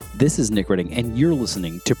This is Nick Redding, and you're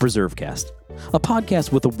listening to PreserveCast, a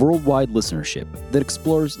podcast with a worldwide listenership that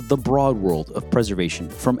explores the broad world of preservation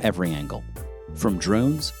from every angle, from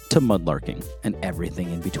drones to mudlarking and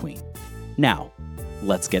everything in between. Now,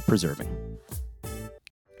 let's get preserving.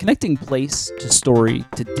 Connecting place to story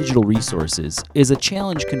to digital resources is a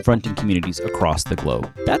challenge confronting communities across the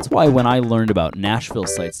globe. That's why when I learned about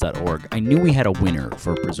NashvilleSites.org, I knew we had a winner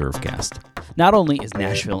for PreserveCast. Not only is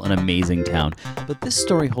Nashville an amazing town, but this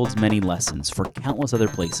story holds many lessons for countless other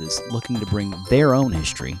places looking to bring their own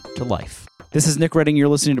history to life. This is Nick Redding. You're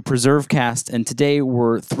listening to PreserveCast, and today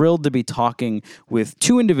we're thrilled to be talking with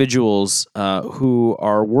two individuals who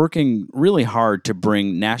are working really hard to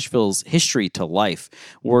bring Nashville's history to life.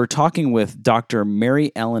 We're talking with Dr.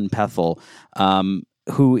 Mary Ellen Pethel,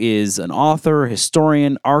 who is an author,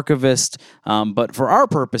 historian, archivist, but for our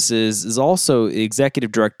purposes is also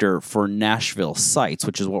executive director for Nashville Sites,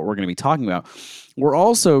 which is what we're going to be talking about. We're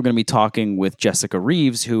also going to be talking with Jessica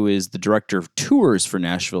Reeves, who is the director of tours for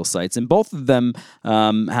Nashville Sites, and both of them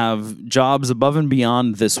have jobs above and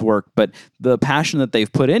beyond this work, but the passion that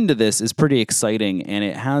they've put into this is pretty exciting, and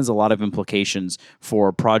it has a lot of implications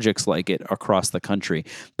for projects like it across the country.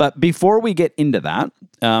 But before we get into that,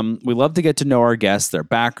 we love to get to know our guests, their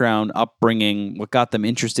background, upbringing, what got them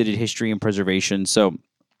interested in history and preservation. So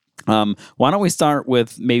why don't we start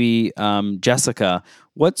with maybe Jessica?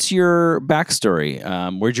 What's your backstory?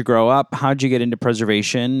 Where'd you grow up? How'd you get into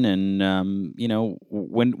preservation? And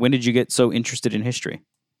when did you get so interested in history?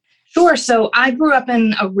 Sure. So I grew up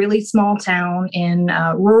in a really small town in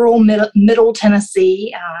rural middle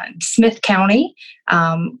Tennessee, Smith County,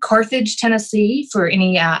 Carthage, Tennessee, for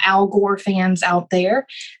any Al Gore fans out there.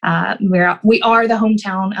 We are the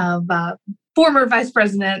hometown of former Vice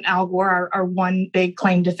President Al Gore, our one big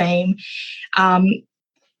claim to fame.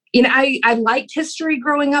 I liked history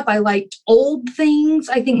growing up. I liked old things,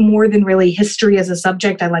 I think, more than really history as a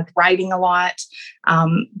subject. I liked writing a lot.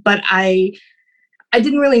 But I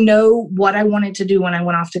didn't really know what I wanted to do when I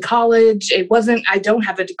went off to college. I don't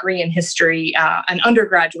have a degree in history, an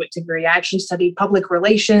undergraduate degree. I actually studied public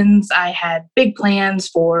relations. I had big plans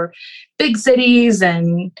for big cities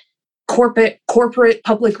and corporate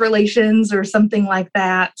public relations or something like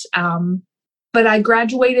that. But I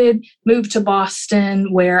graduated, moved to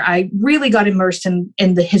Boston, where I really got immersed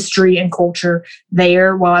in the history and culture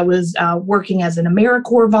there while I was working as an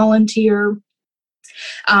AmeriCorps volunteer.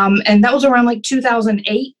 And that was around like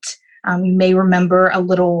 2008. You may remember a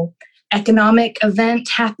little economic event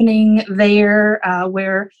happening there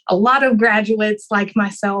where a lot of graduates like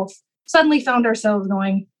myself suddenly found ourselves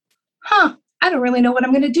going, I don't really know what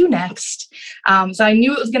I'm going to do next. So I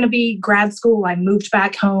knew it was going to be grad school. I moved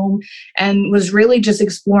back home and was really just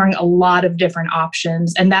exploring a lot of different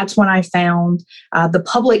options. And that's when I found the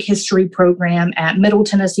public history program at Middle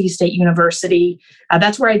Tennessee State University.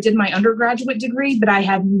 That's where I did my undergraduate degree, but I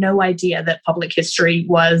had no idea that public history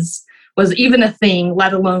was even a thing,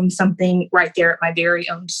 let alone something right there at my very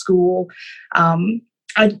own school.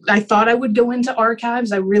 I thought I would go into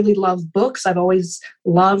archives. I really love books. I've always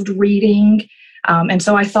loved reading. And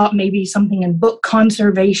so I thought maybe something in book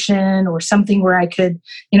conservation or something where I could,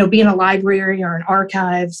 be in a library or an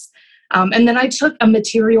archives. And then I took a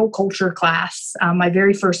material culture class my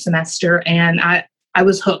very first semester, and I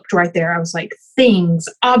was hooked right there. I was like, things,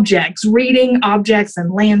 objects, reading objects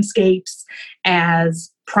and landscapes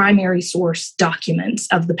as primary source documents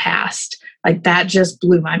of the past. Like that just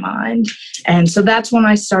blew my mind. And so that's when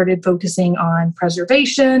I started focusing on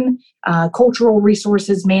preservation, cultural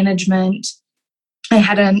resources management. I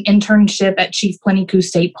had an internship at Chief Plenty-Coups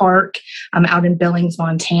State Park out in Billings,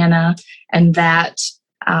 Montana. And that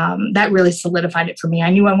really solidified it for me. I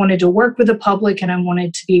knew I wanted to work with the public, and I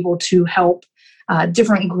wanted to be able to help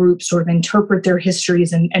different groups sort of interpret their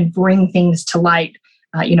histories and bring things to light,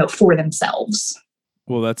 for themselves.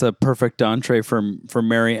 Well, that's a perfect entree for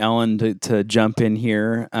Mary Ellen to jump in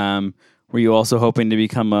here. Were you also hoping to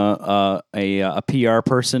become a PR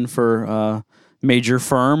person for a major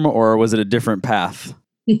firm, or was it a different path?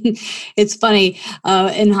 It's funny.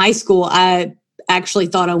 In high school, I actually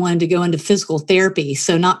thought I wanted to go into physical therapy,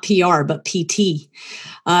 so not PR, but PT,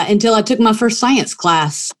 until I took my first science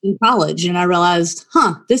class in college, and I realized,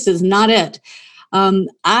 this is not it.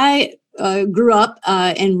 I grew up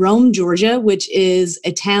in Rome, Georgia, which is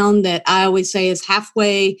a town that I always say is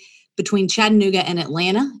halfway between Chattanooga and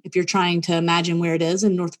Atlanta, if you're trying to imagine where it is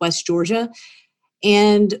in Northwest Georgia.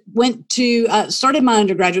 And started my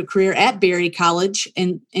undergraduate career at Berry College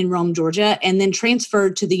in Rome, Georgia, and then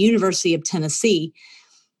transferred to the University of Tennessee.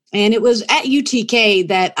 And it was at UTK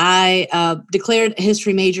that I declared a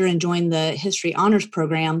history major and joined the history honors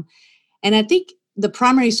program. And I think the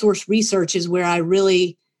primary source research is where I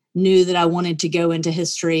really knew that I wanted to go into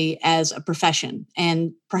history as a profession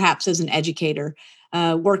and perhaps as an educator,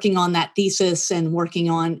 working on that thesis and working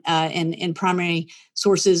on in primary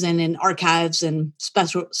sources and in archives and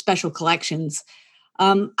special collections.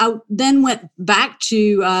 I then went back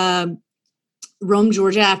to Rome,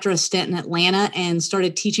 Georgia after a stint in Atlanta and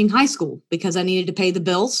started teaching high school because I needed to pay the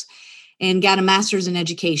bills and got a master's in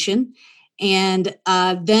education. And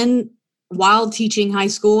then while teaching high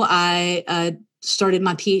school, I started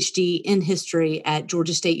my PhD in history at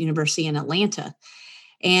Georgia State University in Atlanta.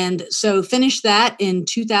 And so finished that in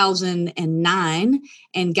 2009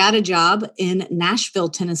 and got a job in Nashville,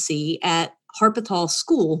 Tennessee at Harpeth Hall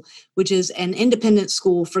School, which is an independent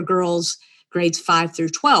school for girls grades 5 through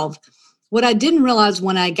 12. What I didn't realize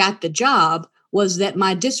when I got the job was that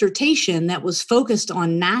my dissertation that was focused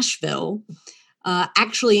on Nashville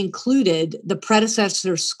actually included the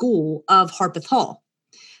predecessor school of Harpeth Hall.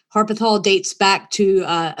 Harpeth Hall dates back to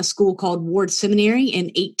a school called Ward Seminary in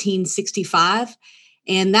 1865.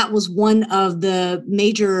 And that was one of the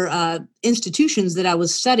major institutions that I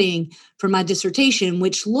was studying for my dissertation,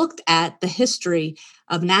 which looked at the history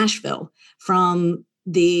of Nashville from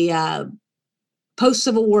the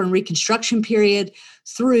post-Civil War and Reconstruction period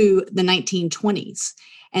through the 1920s.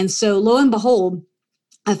 And so lo and behold,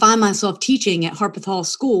 I find myself teaching at Harpeth Hall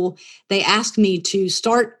School. They asked me to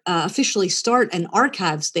officially start an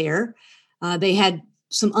archives there. They had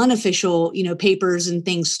some unofficial, papers and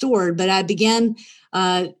things stored, but I began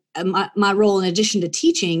my role in addition to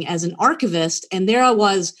teaching as an archivist. And there I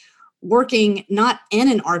was working not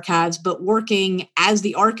in an archives, but working as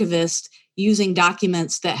the archivist using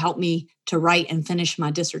documents that helped me to write and finish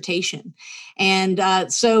my dissertation. And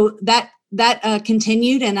so that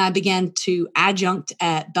continued, and I began to adjunct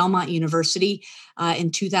at Belmont University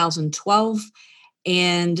in 2012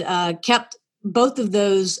 and kept both of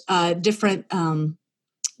those different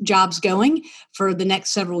jobs going for the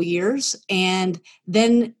next several years, and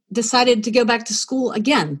then decided to go back to school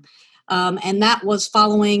again. And that was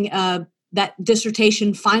following that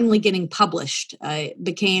dissertation finally getting published.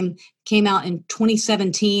 It came out in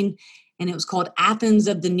 2017, and it was called Athens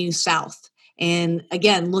of the New South. And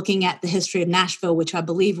again, looking at the history of Nashville, which I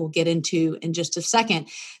believe we'll get into in just a second.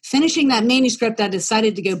 Finishing that manuscript, I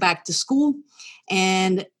decided to go back to school.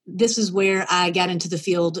 And this is where I got into the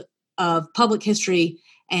field of public history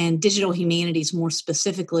and digital humanities, more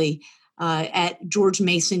specifically at George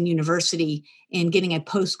Mason University, and getting a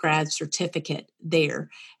postgrad certificate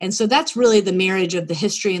there. And so that's really the marriage of the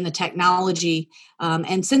history and the technology.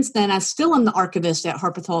 And since then, I still am the archivist at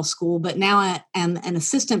Harpeth Hall School, but now I am an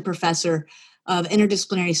assistant professor of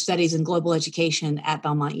interdisciplinary studies and global education at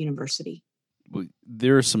Belmont University.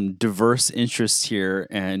 There are some diverse interests here,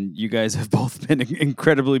 and you guys have both been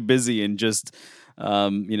incredibly busy in just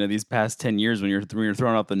these past 10 years when you're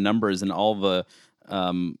throwing out the numbers and all the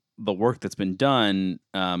work that's been done,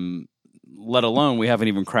 let alone we haven't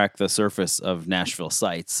even cracked the surface of Nashville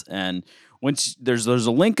sites. And once there's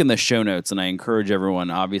a link in the show notes, and I encourage everyone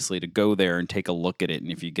obviously to go there and take a look at it.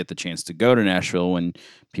 And if you get the chance to go to Nashville when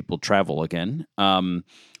people travel again,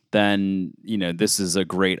 then this is a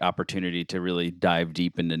great opportunity to really dive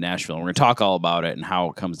deep into Nashville. And we're going to talk all about it and how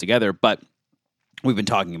it comes together. But we've been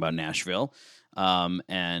talking about Nashville.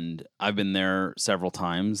 And I've been there several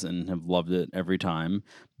times and have loved it every time.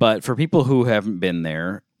 But for people who haven't been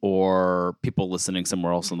there, or people listening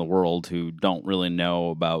somewhere else in the world who don't really know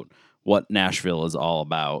about what Nashville is all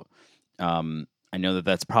about, I know that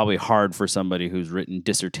that's probably hard for somebody who's written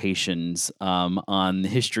dissertations on the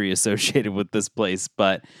history associated with this place.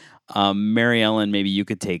 But Mary Ellen, maybe you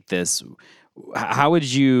could take this. How would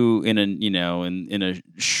you, in a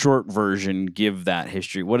short version, give that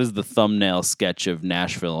history? What is the thumbnail sketch of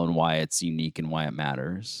Nashville and why it's unique and why it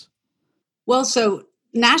matters? Well, so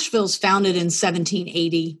Nashville's founded in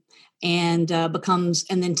 1780 and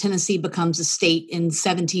then Tennessee becomes a state in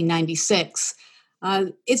 1796.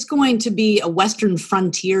 It's going to be a Western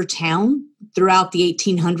frontier town throughout the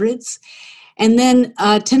 1800s. And then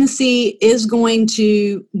Tennessee is going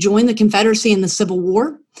to join the Confederacy in the Civil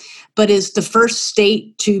War, but is the first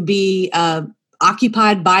state to be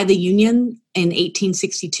occupied by the Union in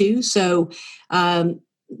 1862. So,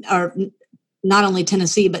 not only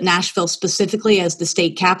Tennessee, but Nashville specifically as the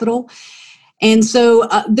state capital. And so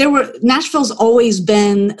Nashville's always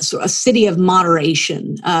been a city of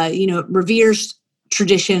moderation. It reveres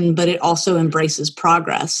tradition, but it also embraces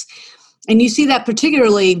progress. And you see that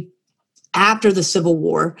particularly after the Civil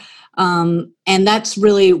War. And that's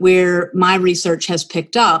really where my research has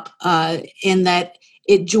picked up in that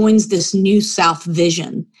it joins this New South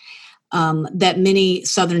vision. that many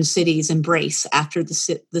Southern cities embrace after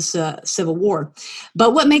the Civil War.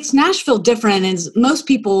 But what makes Nashville different is most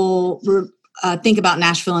people think about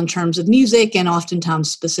Nashville in terms of music, and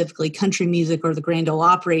oftentimes specifically country music or the Grand Ole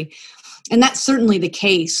Opry. And that's certainly the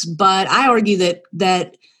case. But I argue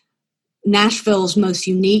that Nashville's most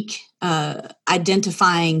unique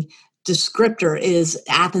identifying descriptor is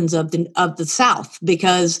Athens of the South,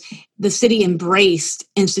 because the city embraced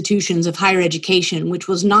institutions of higher education, which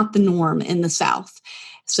was not the norm in the South.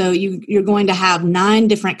 So you're going to have 9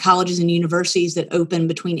 different colleges and universities that opened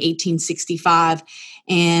between 1865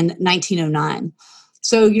 and 1909.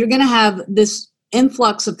 So you're going to have this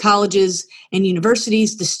influx of colleges and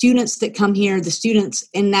universities, the students that come here, the students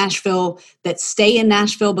in Nashville that stay in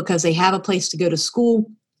Nashville because they have a place to go to school.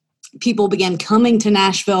 People began coming to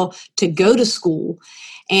Nashville to go to school.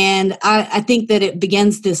 And I think that it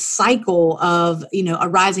begins this cycle of, a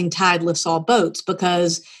rising tide lifts all boats,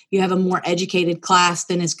 because you have a more educated class,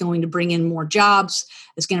 then it's going to bring in more jobs.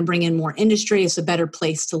 It's going to bring in more industry. It's a better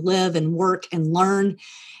place to live and work and learn.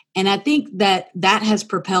 And I think that has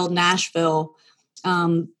propelled Nashville,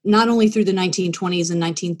 not only through the 1920s and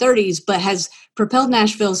 1930s, but has propelled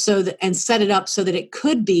Nashville and set it up so that it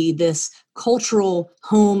could be this cultural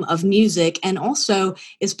home of music, and also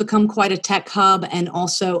it's become quite a tech hub and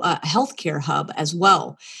also a healthcare hub as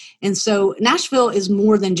well. And so Nashville is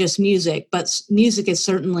more than just music, but music is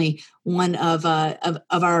certainly one of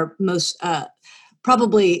our most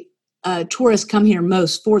probably tourists come here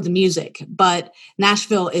most for the music, but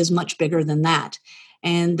Nashville is much bigger than that.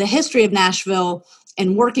 And the history of Nashville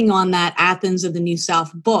and working on that Athens of the New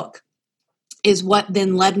South book is what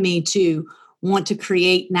then led me to want to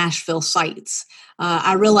create Nashville Sites.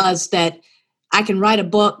 I realized that I can write a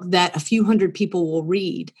book that a few hundred people will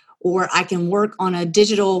read, or I can work on a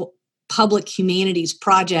digital public humanities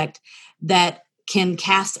project that can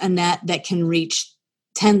cast a net that can reach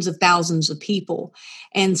tens of thousands of people.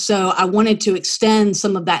 And so I wanted to extend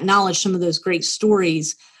some of that knowledge, some of those great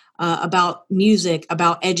stories about music,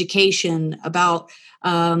 about education, about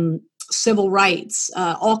civil rights,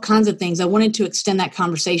 all kinds of things. I wanted to extend that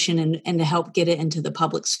conversation and to help get it into the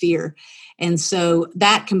public sphere. And so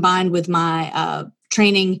that, combined with my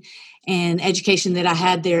training and education that I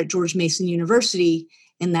had there at George Mason University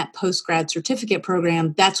in that post-grad certificate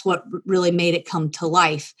program, that's what really made it come to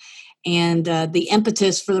life. And the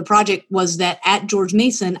impetus for the project was that at George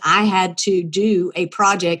Mason, I had to do a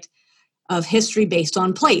project of history based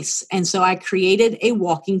on place. And so I created a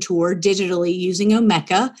walking tour digitally using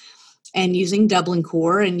Omeka and using Dublin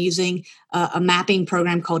Core and using a mapping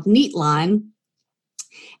program called Neatline.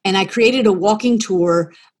 And I created a walking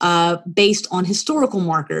tour based on historical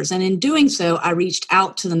markers. And in doing so, I reached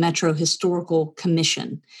out to the Metro Historical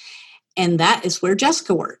Commission. And that is where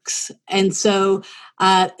Jessica works. And so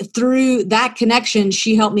through that connection,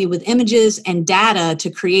 she helped me with images and data to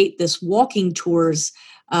create this walking tours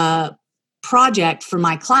project for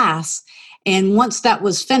my class. And once that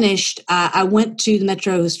was finished, I went to the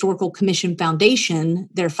Metro Historical Commission Foundation,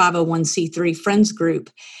 their 501c3 Friends group,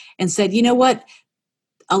 and said, you know what?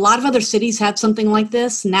 A lot of other cities have something like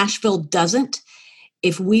this. Nashville doesn't.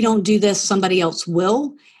 If we don't do this, somebody else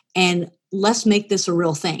will. And let's make this a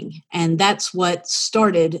real thing. And that's what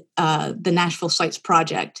started the Nashville Sites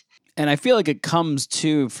Project. And I feel like it comes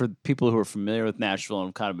to, for people who are familiar with Nashville and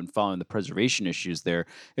have kind of been following the preservation issues there,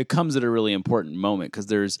 it comes at a really important moment because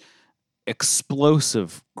there's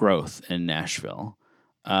explosive growth in Nashville.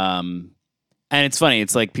 And it's funny,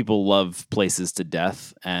 it's like people love places to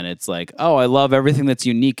death, and it's like, oh, I love everything that's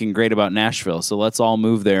unique and great about Nashville, so let's all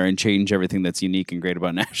move there and change everything that's unique and great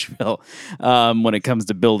about Nashville when it comes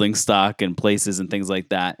to building stock and places and things like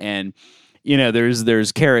that. And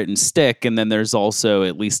there's carrot and stick, and then there's also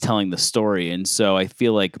at least telling the story. And so I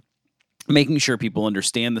feel like making sure people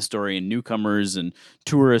understand the story, and newcomers and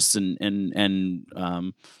tourists and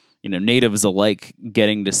natives alike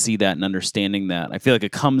getting to see that and understanding that. I feel like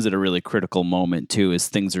it comes at a really critical moment too, as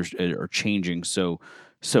things are changing so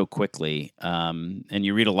quickly. And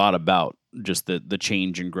you read a lot about just the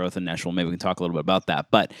change and growth in Nashville. Maybe we can talk a little bit about that.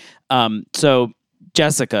 But so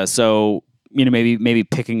Jessica, maybe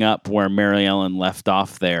picking up where Mary Ellen left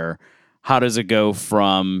off there, how does it go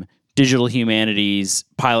from digital humanities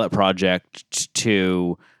pilot project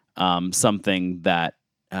to something that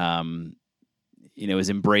is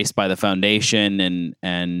embraced by the foundation,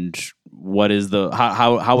 and what is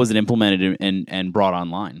how was it implemented and brought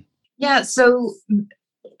online? Yeah, so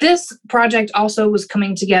this project also was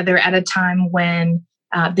coming together at a time when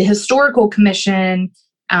the Historical Commission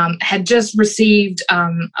had just received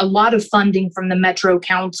a lot of funding from the Metro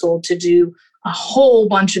Council to do a whole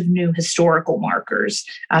bunch of new historical markers.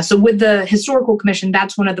 So with the Historical Commission,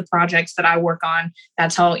 that's one of the projects that I work on.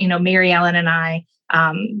 That's how, Mary Ellen and I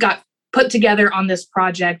got put together on this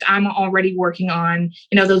project. I'm already working on,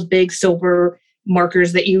 those big silver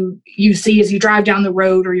markers that you see as you drive down the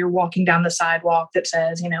road or you're walking down the sidewalk that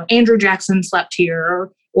says, Andrew Jackson slept here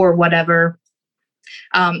or whatever.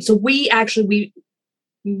 So we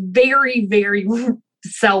very, very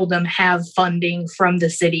seldom have funding from the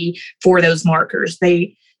city for those markers.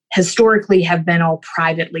 They historically have been all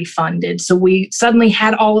privately funded. So we suddenly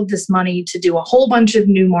had all of this money to do a whole bunch of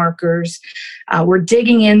new markers. We're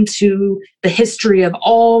digging into the history of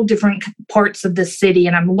all different parts of the city,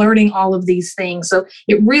 and I'm learning all of these things. So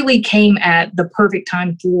it really came at the perfect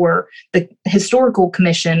time for the Historical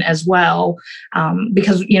Commission as well,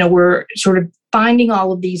 because, we're sort of finding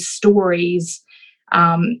all of these stories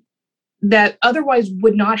that otherwise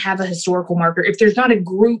would not have a historical marker. If there's not a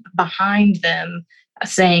group behind them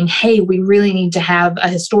saying, hey, we really need to have a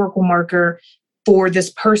historical marker for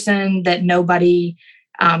this person that nobody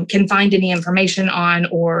can find any information on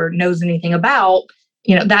or knows anything about,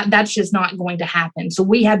 that's just not going to happen. So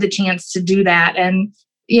we had the chance to do that. And,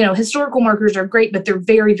 historical markers are great, but they're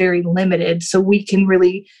very, very limited. So we can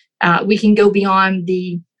really, we can go beyond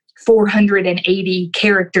the 480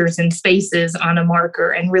 characters and spaces on a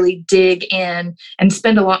marker and really dig in and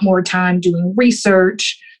spend a lot more time doing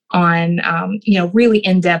research on, really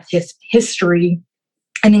in-depth history,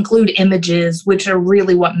 and include images, which are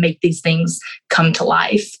really what make these things come to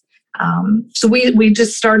life. So we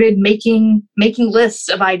just started making lists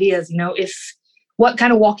of ideas. What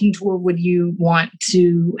kind of walking tour would you want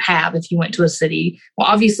to have if you went to a city? Well,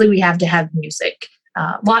 obviously we have to have music,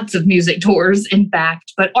 lots of music tours, in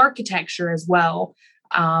fact, but architecture as well.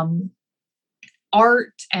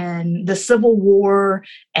 Art and the Civil War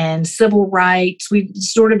and civil rights. We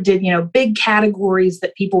sort of did, big categories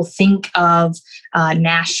that people think of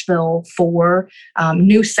Nashville for.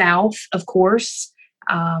 New South, of course,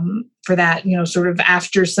 for that, sort of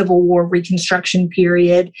after Civil War Reconstruction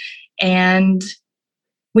period. And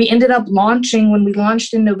we ended up when we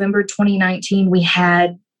launched in November 2019, we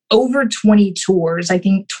had over 20 tours, I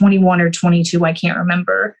think 21 or 22, I can't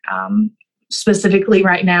remember. Specifically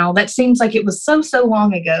right now. That seems like it was so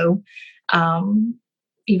long ago,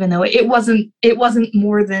 even though it wasn't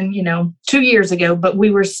more than 2 years ago, but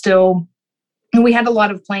we had a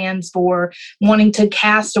lot of plans for wanting to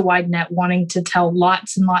cast a wide net, wanting to tell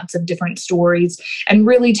lots and lots of different stories and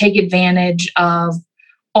really take advantage of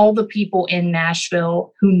all the people in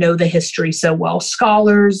Nashville who know the history so well,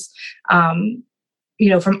 scholars, from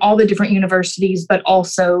all the different universities, but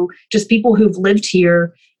also just people who've lived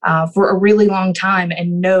here for a really long time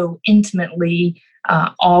and know intimately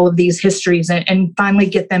all of these histories, and finally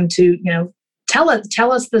get them to, tell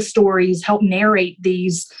us the stories, help narrate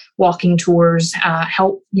these walking tours,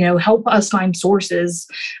 help us find sources.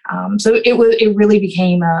 So it really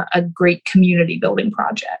became a great community building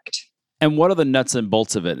project. And what are the nuts and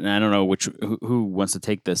bolts of it? And I don't know who wants to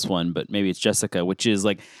take this one, but maybe it's Jessica, which is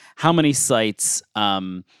like how many sites,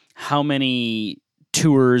 how many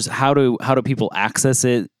tours, how do people access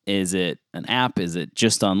it? Is it an app? Is it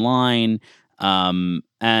just online? And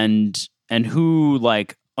who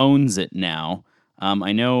owns it now?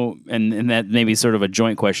 I know, and that may be sort of a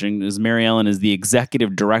joint question, is Mary Ellen is the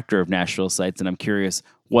executive director of Nashville Sites, and I'm curious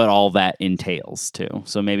what all that entails too.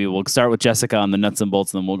 So maybe we'll start with Jessica on the nuts and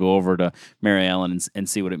bolts, and then we'll go over to Mary Ellen and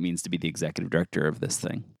see what it means to be the executive director of this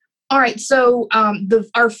thing. All right. So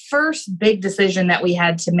our first big decision that we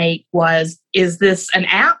had to make was, is this an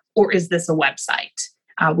app or is this a website?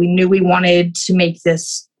 We knew we wanted to make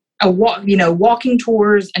this walking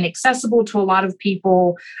tours and accessible to a lot of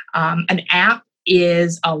people. An app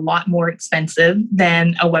is a lot more expensive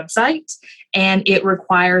than a website, and it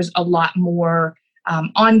requires a lot more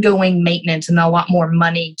ongoing maintenance and a lot more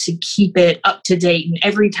money to keep it up to date. And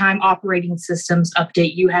every time operating systems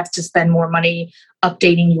update, you have to spend more money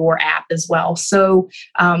updating your app as well. So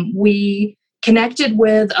we connected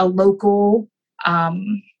with a local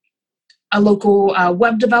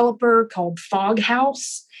web developer called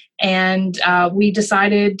Foghouse, and we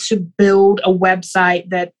decided to build a website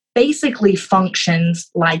that basically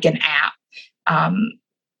functions like an app.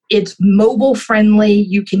 It's mobile friendly.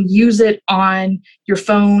 You can use it on your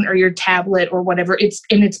phone or your tablet or whatever. It's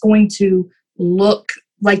going to look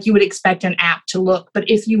like you would expect an app to look. But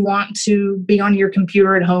if you want to be on your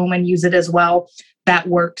computer at home and use it as well, that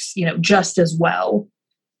works, just as well.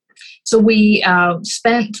 So we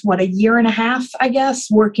spent, a year and a half, I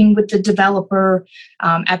guess, working with the developer.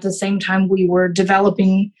 At the same time, we were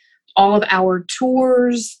developing all of our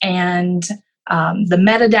tours and the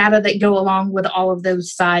metadata that go along with all of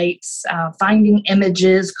those sites, finding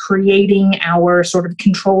images, creating our sort of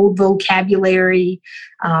controlled vocabulary,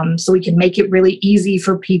 so we can make it really easy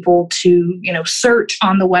for people to, search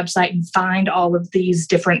on the website and find all of these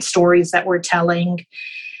different stories that we're telling.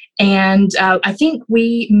 And I think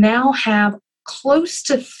we now have close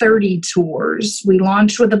to 30 tours. We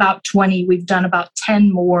launched with about 20. We've done about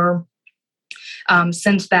 10 more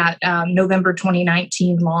since that November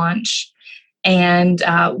 2019 launch. And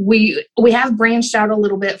we have branched out a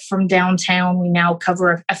little bit from downtown. We now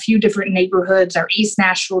cover a few different neighborhoods. Our East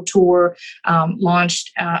Nashville tour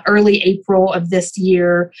launched early April of this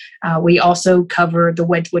year. We also cover the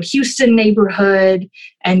Wedgwood Houston neighborhood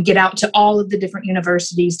and get out to all of the different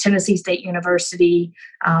universities. Tennessee State University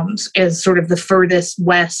is sort of the furthest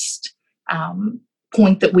west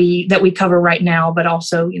point that we cover right now, but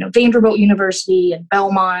also Vanderbilt University and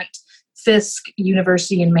Belmont, Fisk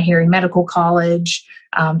University and Meharry Medical College.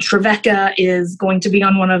 Trevecca is going to be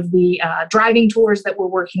on one of the driving tours that we're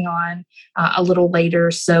working on a little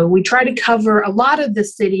later. So we try to cover a lot of the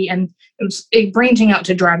city, and branching out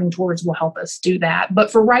to driving tours will help us do that.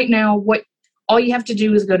 But for right now, all you have to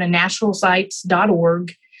do is go to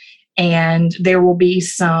nashvillesites.org, and there will be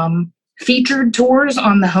some featured tours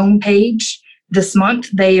on the homepage this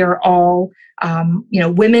month. They are all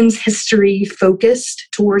women's history focused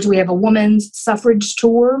tours. We have a women's suffrage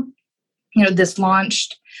tour. This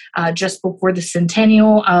launched just before the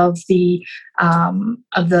centennial of the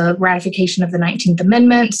ratification of the 19th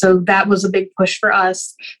Amendment. So that was a big push for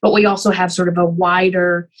us. But we also have sort of a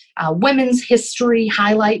wider women's history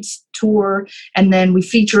highlights tour. And then we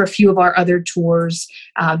feature a few of our other tours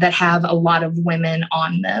that have a lot of women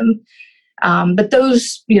on them. But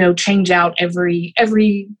those, change out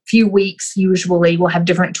every few weeks. Usually we'll have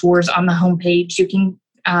different tours on the homepage. You can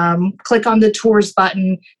click on the tours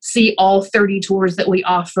button, see all 30 tours that we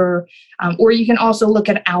offer, or you can also look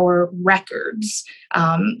at our records.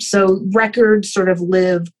 So records sort of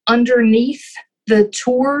live underneath the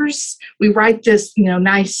tours. We write this,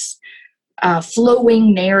 nice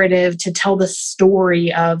flowing narrative to tell the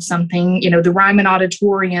story of something. The Ryman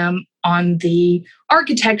Auditorium on the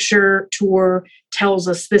architecture tour tells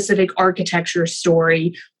a specific architecture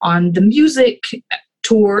story. On the music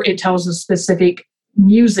tour, it tells a specific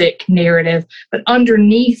music narrative. But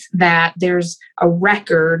underneath that, there's a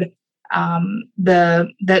record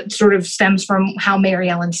that sort of stems from how Mary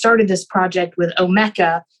Ellen started this project with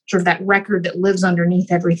Omeka, sort of that record that lives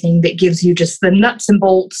underneath everything that gives you just the nuts and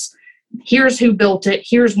bolts. Here's who built it.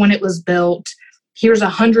 Here's when it was built. Here's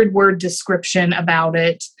 100-word description about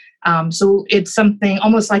it. So it's something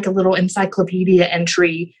almost like a little encyclopedia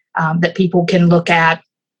entry that people can look at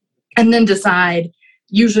and then decide.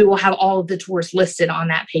 Usually we'll have all of the tours listed on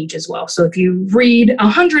that page as well. So if you read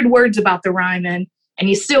 100 words about the Ryman and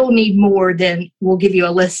you still need more, then we'll give you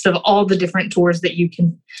a list of all the different tours that you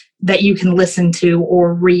can listen to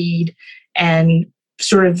or read and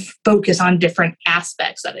sort of focus on different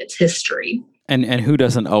aspects of its history. And who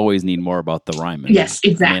doesn't always need more about the Ryman? Yes,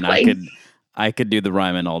 exactly. I could do the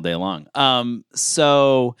Ryman all day long.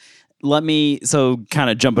 So kind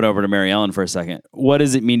of jumping over to Mary Ellen for a second. What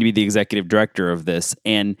does it mean to be the executive director of this?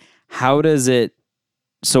 And how does it,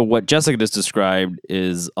 so what Jessica just described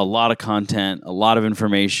is a lot of content, a lot of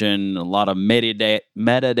information, a lot of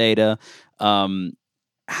metadata.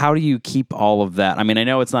 How do you keep all of that? I mean, I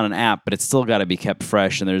know it's not an app, but it's still got to be kept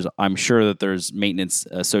fresh. And I'm sure that there's maintenance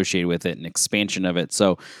associated with it and expansion of it.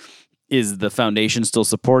 So is the foundation still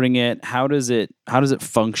supporting it? How does it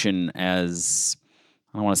function as,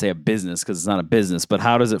 I don't want to say a business because it's not a business, but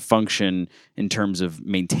how does it function in terms of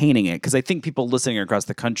maintaining it? Because I think people listening across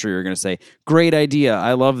the country are going to say, great idea.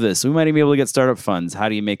 I love this. We might even be able to get startup funds. How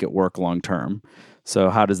do you make it work long term? So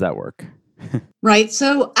how does that work? Right.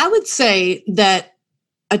 So I would say that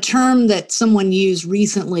a term that someone used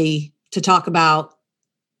recently to talk about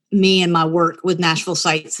me and my work with Nashville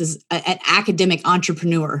Sites is an academic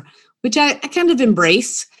entrepreneur, which I kind of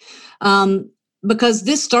embrace because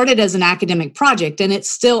this started as an academic project and it's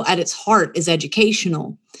still at its heart is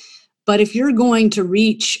educational. But if you're going to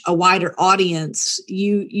reach a wider audience,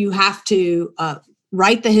 you have to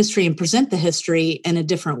write the history and present the history in a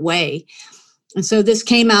different way. And so this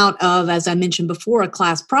came out of, as I mentioned before, a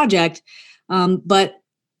class project, but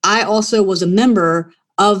I also was a member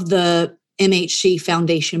of the MHC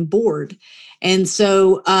Foundation board. And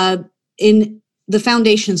so in the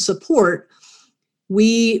foundation support,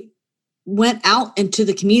 we went out into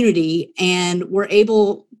the community and were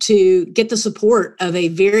able to get the support of a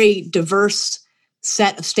very diverse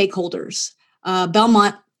set of stakeholders.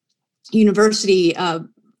 Belmont University,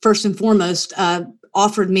 first and foremost,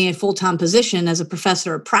 offered me a full-time position as a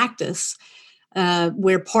professor of practice,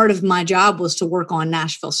 where part of my job was to work on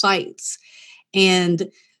Nashville sites. And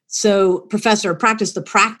so professor of practice, the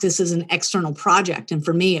practice is an external project. And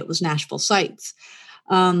for me, it was Nashville sites.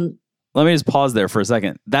 Let me just pause there for a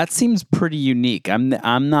second. That seems pretty unique.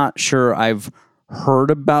 I'm not sure I've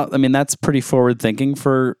heard about. I mean, that's pretty forward thinking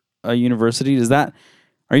for a university.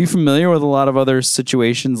 Are you familiar with a lot of other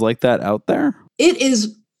situations like that out there? It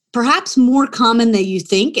is perhaps more common than you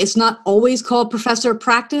think. It's not always called professor of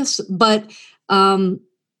practice, but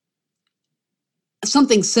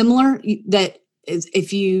something similar that is,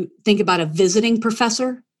 if you think about a visiting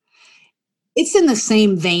professor, it's in the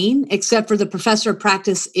same vein, except for the professor of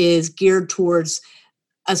practice is geared towards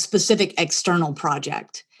a specific external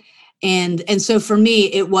project. And so for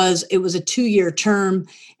me, it was a 2-year term.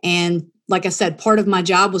 And like I said, part of my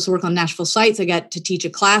job was to work on Nashville sites. I got to teach a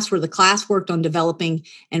class where the class worked on developing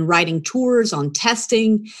and writing tours, on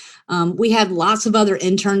testing. We had lots of other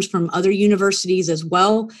interns from other universities as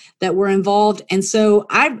well that were involved. And so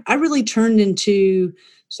I really turned into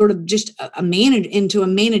sort of just into a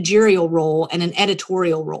managerial role and an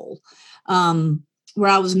editorial role, where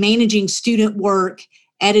I was managing student work,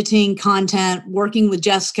 editing content, working with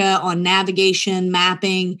Jessica on navigation,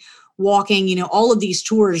 mapping, walking. All of these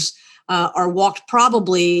tours are walked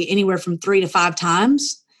probably anywhere from 3 to 5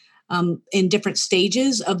 times in different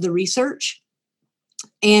stages of the research.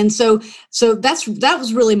 And so that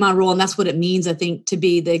was really my role, and that's what it means, I think, to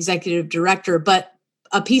be the executive director. But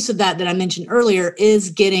a piece of that I mentioned earlier is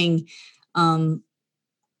getting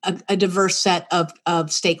a diverse set of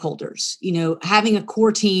stakeholders, having a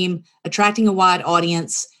core team, attracting a wide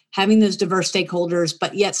audience, having those diverse stakeholders,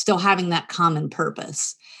 but yet still having that common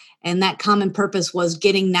purpose. And that common purpose was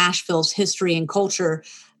getting Nashville's history and culture,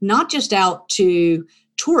 not just out to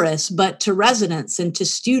tourists, but to residents and to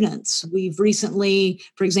students. We've recently,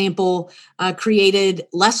 for example, created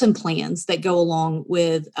lesson plans that go along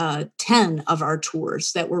with 10 of our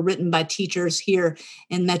tours that were written by teachers here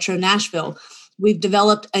in Metro Nashville. We've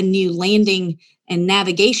developed a new landing and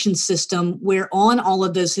navigation system where on all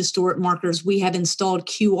of those historic markers, we have installed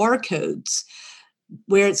QR codes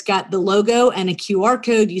where it's got the logo and a QR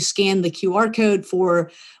code. You scan the QR code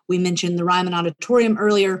we mentioned the Ryman Auditorium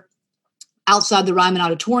earlier. Outside the Ryman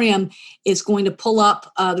Auditorium, it's going to pull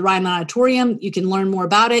up the Ryman Auditorium. You can learn more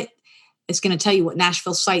about it. It's going to tell you what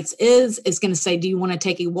Nashville Sites is. It's going to say, do you want to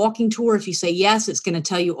take a walking tour? If you say yes, it's going to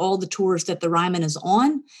tell you all the tours that the Ryman is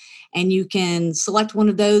on, and you can select one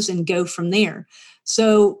of those and go from there.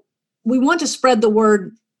 So we want to spread the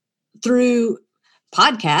word through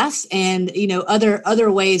podcasts and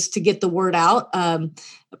other ways to get the word out,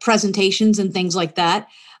 presentations and things like that.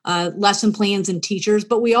 Lesson plans and teachers,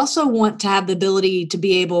 but we also want to have the ability to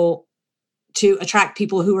be able to attract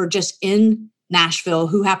people who are just in Nashville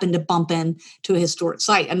who happen to bump in to a historic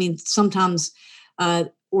site. I mean, sometimes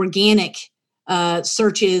organic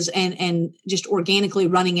searches and just organically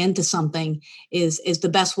running into something is the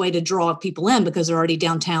best way to draw people in because they're already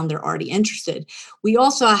downtown, they're already interested. We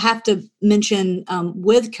also have to mention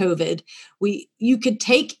with COVID, you could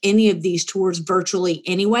take any of these tours virtually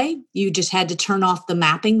anyway. You just had to turn off the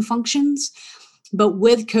mapping functions. But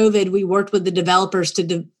with COVID, we worked with the developers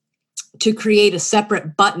to create a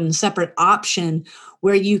separate button, separate option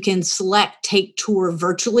where you can select take tour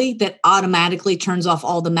virtually that automatically turns off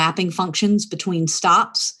all the mapping functions between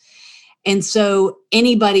stops. And so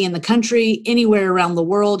anybody in the country, anywhere around the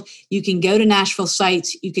world, you can go to Nashville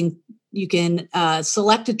Sites, you can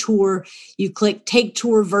select a tour, you click take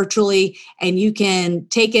tour virtually, and you can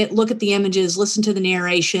take it, look at the images, listen to the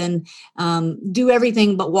narration, do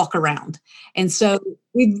everything but walk around. And so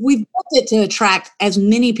we've built it to attract as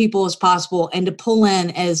many people as possible and to pull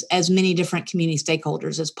in as many different community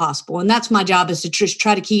stakeholders as possible. And that's my job, is to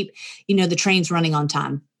try to keep, the trains running on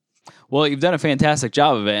time. Well, you've done a fantastic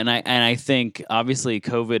job of it. And I think obviously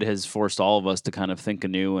COVID has forced all of us to kind of think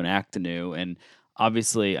anew and act anew. And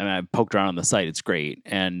obviously, I poked around on the site. It's great.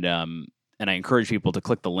 And I encourage people to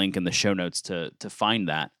click the link in the show notes to find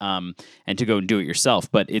that and to go and do it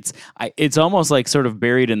yourself. But it's almost like sort of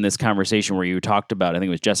buried in this conversation where you talked about, I think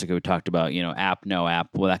it was Jessica who talked about, app, no app,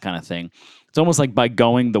 well, that kind of thing. It's almost like by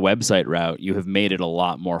going the website route, you have made it a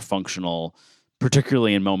lot more functional,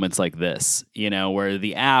 particularly in moments like this, where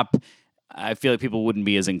the app, I feel like people wouldn't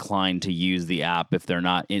be as inclined to use the app if they're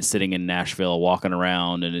not sitting in Nashville, walking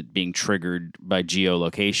around and it being triggered by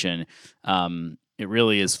geolocation. It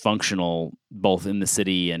really is functional both in the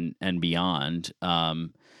city and beyond.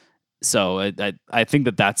 So I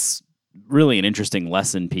think that's really an interesting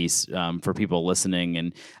lesson piece for people listening.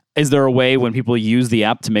 And is there a way when people use the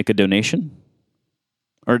app to make a donation?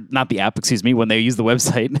 or not the app, excuse me, when they use the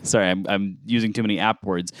website. Sorry, I'm using too many app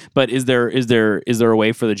words. But is there a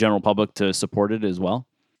way for the general public to support it as well?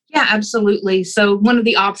 Yeah, absolutely. So one of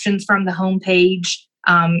the options from the homepage,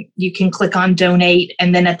 you can click on donate,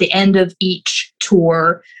 and then at the end of each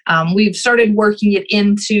tour, we've started working it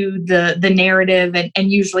into the narrative,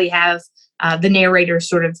 and usually have the narrator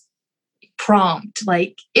sort of prompt,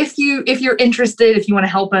 like, if you're interested, if you want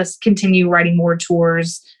to help us continue writing more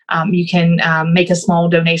tours, you can make a small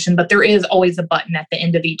donation. But there is always a button at the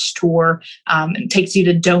end of each tour. It takes you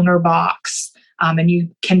to donor box, and you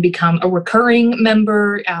can become a recurring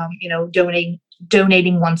member,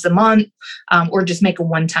 donating once a month, or just make a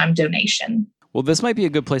one-time donation. Well, this might be a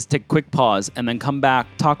good place to take a quick pause and then come back,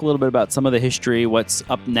 talk a little bit about some of the history, what's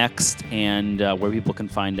up next, and where people can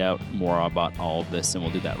find out more about all of this, and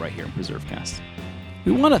we'll do that right here in PreserveCast.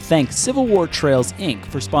 We want to thank Civil War Trails, Inc.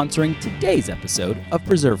 for sponsoring today's episode of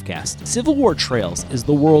PreserveCast. Civil War Trails is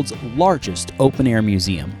the world's largest open-air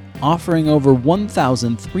museum, offering over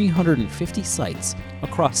 1,350 sites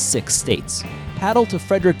across 6 states. Paddle to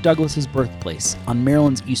Frederick Douglass's birthplace on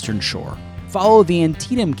Maryland's Eastern Shore. Follow the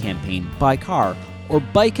Antietam campaign by car, or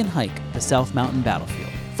bike and hike the South Mountain Battlefield.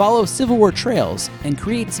 Follow Civil War Trails and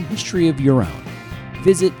create some history of your own.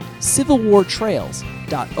 Visit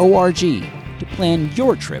civilwartrails.org to plan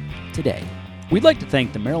your trip today. We'd like to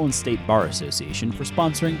thank the Maryland State Bar Association for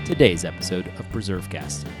sponsoring today's episode of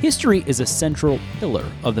PreserveCast. History is a central pillar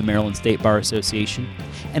of the Maryland State Bar Association,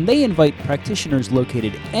 and they invite practitioners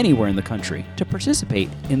located anywhere in the country to participate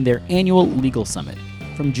in their annual legal summit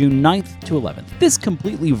from June 9th to 11th. This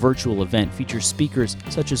completely virtual event features speakers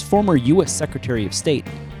such as former U.S. Secretary of State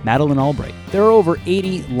Madeleine Albright. There are over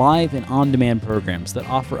 80 live and on-demand programs that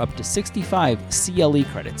offer up to 65 CLE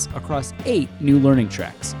credits across 8 new learning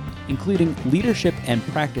tracks, including leadership and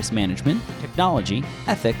practice management, technology,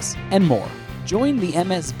 ethics, and more. Join the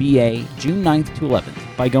MSBA June 9th to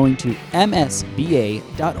 11th by going to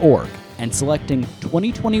msba.org and selecting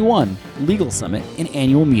 2021 Legal Summit and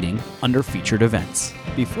Annual Meeting under Featured Events.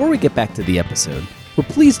 Before we get back to the episode, we're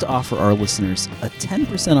pleased to offer our listeners a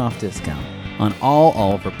 10% off discount on all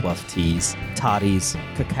Oliver Bluff teas, toddies,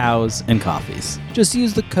 cacaos, and coffees. Just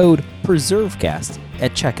use the code PRESERVECAST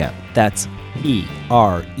at checkout. That's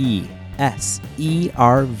PRESERVECAST,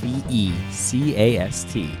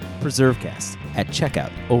 PreserveCast, at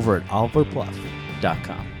checkout over at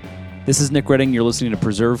oliverbluff.com. This is Nick Redding. You're listening to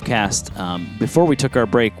PreserveCast. Before we took our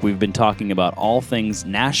break, we've been talking about all things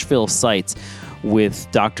Nashville sites with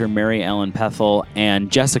Dr. Mary Ellen Pethel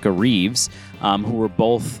and Jessica Reeves, who were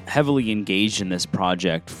both heavily engaged in this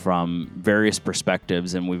project from various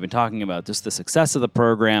perspectives. And we've been talking about just the success of the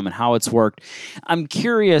program and how it's worked. I'm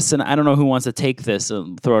curious, and I don't know who wants to take this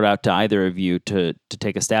and throw it out to either of you to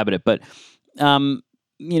take a stab at it, but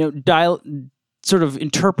sort of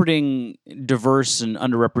interpreting diverse and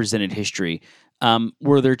underrepresented history.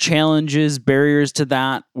 Were there challenges, barriers to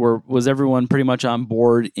that? Was everyone pretty much on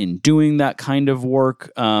board in doing that kind of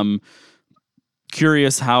work?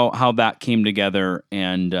 Curious how that came together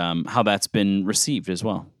and how that's been received as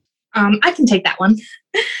well. I can take that one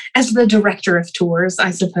as the director of tours, I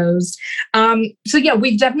suppose. So yeah,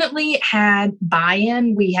 we've definitely had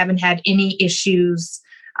buy-in. We haven't had any issues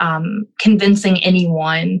convincing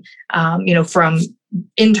anyone, from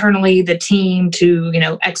internally the team to,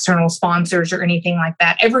 external sponsors or anything like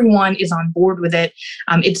that. Everyone is on board with it.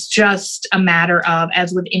 It's just a matter of,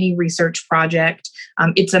 as with any research project,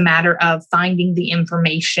 it's a matter of finding the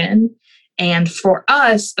information. And for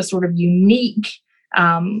us, a sort of unique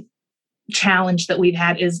challenge that we've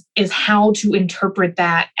had is how to interpret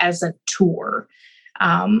that as a tour.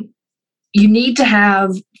 You need to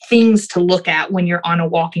have things to look at when you're on a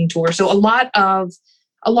walking tour. So a lot of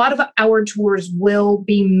our tours will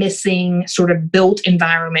be missing sort of built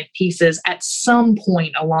environment pieces at some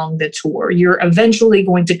point along the tour. You're eventually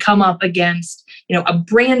going to come up against, a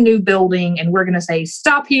brand new building, and we're going to say,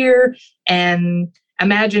 stop here and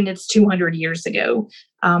imagine it's 200 years ago.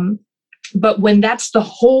 But when that's the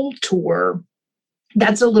whole tour,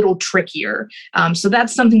 that's a little trickier. So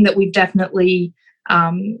that's something that we've definitely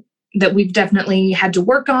had to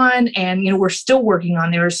work on, and we're still working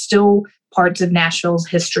on. There are still parts of Nashville's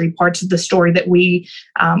history, parts of the story that we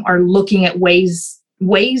are looking at ways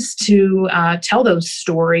to tell those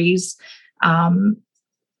stories.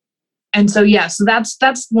 And so so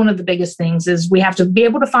that's one of the biggest things, is we have to be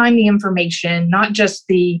able to find the information, not just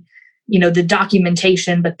the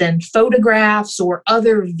documentation, but then photographs or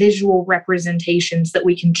other visual representations that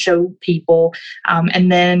we can show people.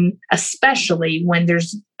 And then especially when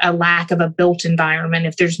there's a lack of a built environment,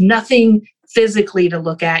 if there's nothing physically to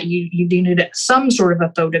look at. You do need some sort of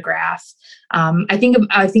a photograph. I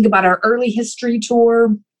think about our early history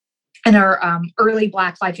tour and our early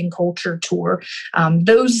Black Life and Culture tour.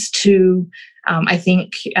 Those two, I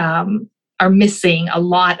think, are missing a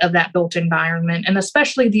lot of that built environment, and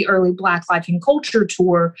especially the early Black Life and Culture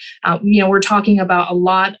tour. We're talking about a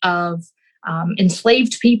lot of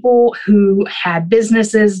enslaved people who had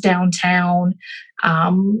businesses downtown.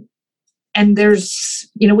 And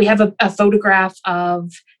we have a photograph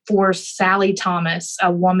for Sally Thomas,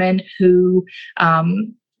 a woman who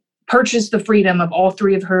purchased the freedom of all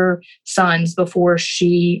three of her sons before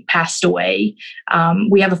she passed away.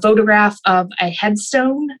 We have a photograph of a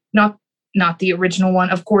headstone, not the original one,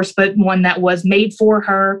 of course, but one that was made for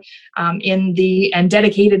her and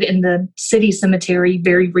dedicated in the city cemetery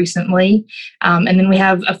very recently. And then we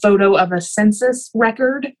have a photo of a census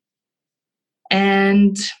record.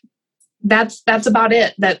 And that's about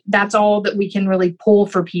it. That's all that we can really pull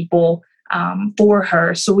for people for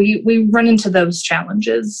her. So we run into those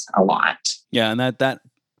challenges a lot. Yeah, and that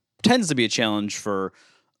tends to be a challenge for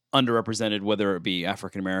underrepresented, whether it be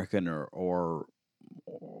African American or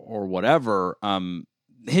whatever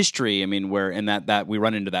history. I mean, where in that we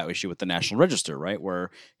run into that issue with the National Register, right?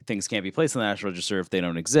 Where things can't be placed in the National Register if they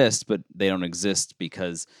don't exist, but they don't exist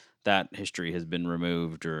because that history has been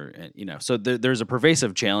removed, or so there's a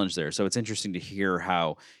pervasive challenge there. So it's interesting to hear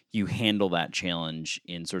how you handle that challenge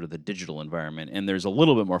in sort of the digital environment, and there's a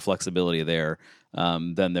little bit more flexibility there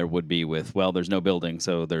than there would be with, well, there's no building,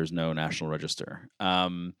 so there's no National Register,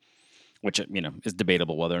 which is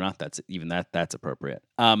debatable whether or not that's appropriate.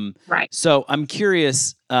 Right. So I'm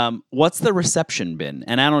curious, what's the reception been?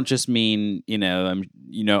 And I don't just mean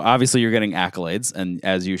obviously you're getting accolades, and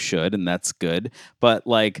as you should, and that's good. But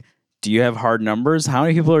do you have hard numbers? How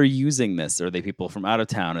many people are using this? Are they people from out of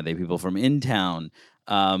town? Are they people from in town?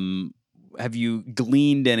 Have you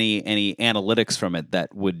gleaned any analytics from it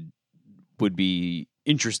that would be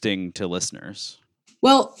interesting to listeners?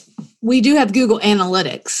 Well, we do have Google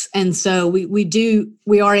Analytics, and so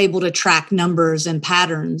we are able to track numbers and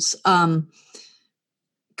patterns.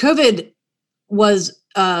 COVID was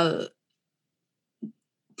when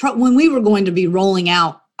we were going to be rolling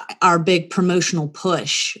out our big promotional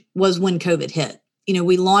push was when COVID hit.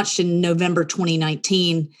 We launched in November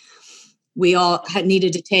 2019. We all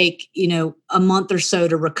needed to take a month or so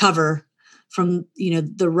to recover from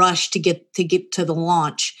the rush to get to the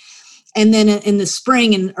launch. And then in the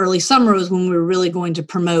spring and early summer was when we were really going to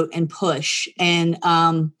promote and push. And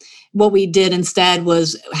what we did instead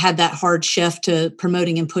was had that hard shift to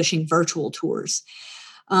promoting and pushing virtual tours.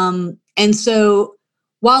 And so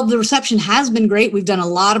while the reception has been great, we've done a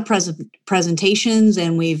lot of presentations,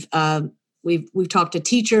 and we've talked to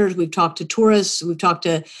teachers, we've talked to tourists, we've talked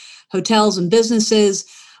to hotels and businesses.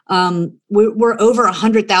 We're over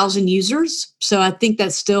 100,000 users, so I think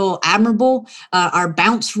that's still admirable. Our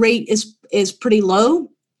bounce rate is pretty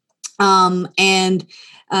low, and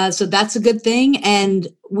so that's a good thing. And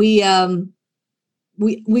we find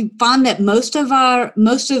that most of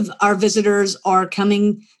our visitors are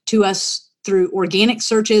coming to us through organic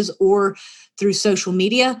searches or through social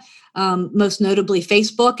media, most notably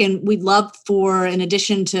Facebook. And we'd love for, in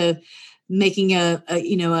addition to making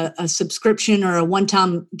a subscription or a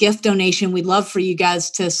one-time gift donation, we'd love for you guys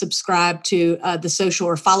to subscribe to the social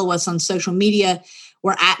or follow us on social media.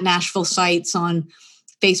 We're at Nashville Sites on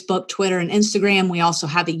Facebook, Twitter, and Instagram. We also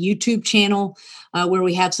have a YouTube channel where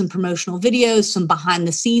we have some promotional videos, some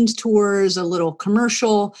behind-the-scenes tours, a little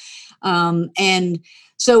commercial, and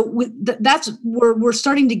so we're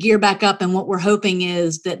starting to gear back up, and what we're hoping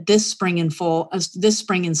is that this spring and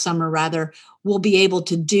summer rather, we'll be able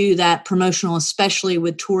to do that promotional, especially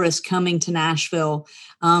with tourists coming to Nashville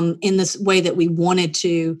in this way that we wanted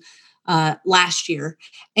to last year.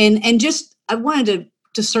 And just I wanted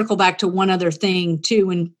to circle back to one other thing too,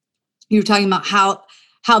 when you were talking about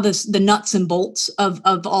how the nuts and bolts of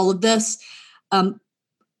all of this.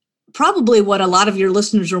 Probably what a lot of your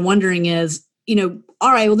listeners are wondering is,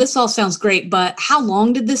 all right, well, this all sounds great, but how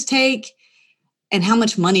long did this take and how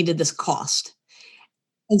much money did this cost?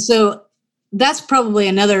 And so that's probably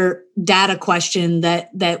another data question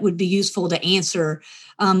that would be useful to answer.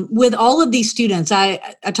 With all of these students, I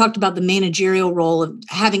talked about the managerial role of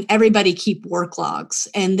having everybody keep work logs.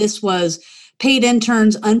 And this was paid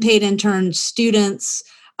interns, unpaid interns, students,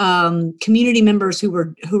 community members who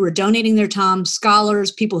were donating their time,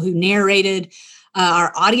 scholars, people who narrated,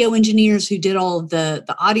 our audio engineers who did all of the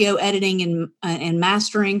audio editing and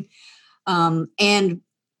mastering. And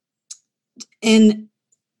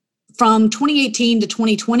from 2018 to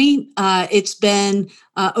 2020, it's been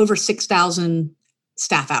over 6,000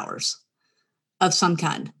 staff hours. of some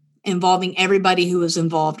kind involving everybody who was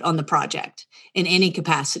involved on the project in any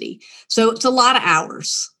capacity. So it's a lot of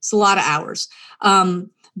hours.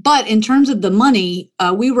 But in terms of the money,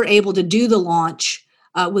 we were able to do the launch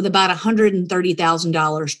with about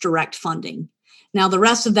 $130,000 direct funding. Now, the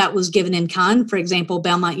rest of that was given in kind. For example,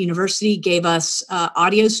 Belmont University gave us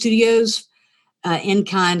audio studios,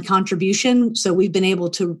 in-kind contribution. So we've been able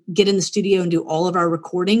to get in the studio and do all of our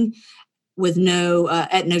recording with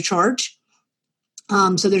at no charge.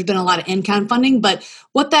 So there's been a lot of in-kind funding. But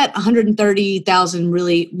what that $130,000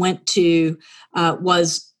 really went to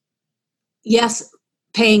was, yes,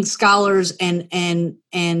 paying scholars and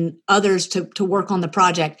others to work on the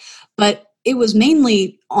project, but it was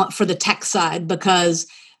mainly for the tech side, because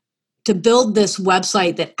to build this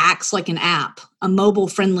website that acts like an app, a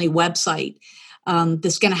mobile-friendly website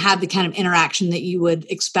that's going to have the kind of interaction that you would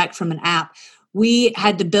expect from an app, we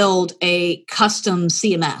had to build a custom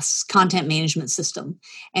CMS, content management system.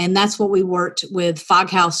 And that's what we worked with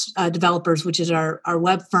Foghouse Developers, which is our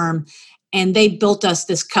web firm. And they built us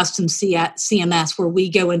this custom CMS where we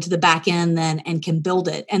go into the back end then and can build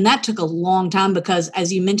it. And that took a long time because,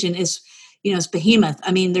 as you mentioned, it's behemoth.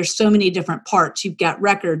 I mean, there's so many different parts. You've got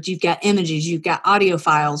records, you've got images, you've got audio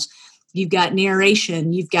files, you've got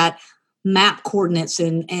narration, you've got map coordinates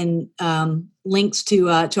and links to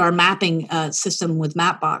our mapping system with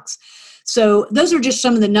Mapbox. So those are just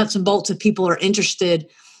some of the nuts and bolts if people are interested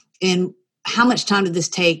in how much time did this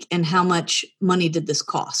take and how much money did this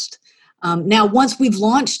cost. Now, once we've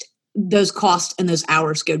launched, those costs and those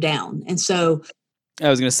hours go down. And so I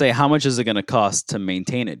was going to say, how much is it going to cost to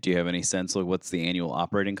maintain it? Do you have any sense of what's the annual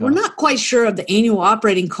operating cost? We're not quite sure of the annual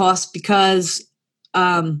operating cost because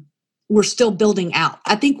we're still building out.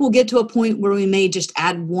 I think we'll get to a point where we may just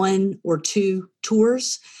add 1 or 2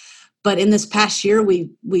 tours. But in this past year,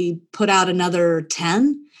 we put out another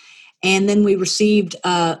 10. And then we received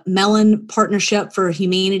a Mellon Partnership for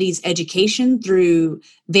Humanities Education through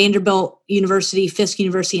Vanderbilt University, Fisk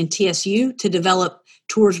University, and TSU to develop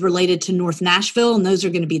tours related to North Nashville. And those are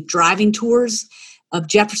going to be driving tours of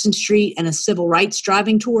Jefferson Street and a civil rights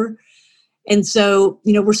driving tour. And so,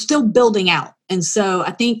 we're still building out. And so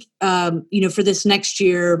I think, for this next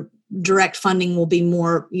year, direct funding will be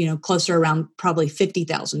more, closer around probably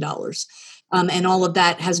 $50,000. And all of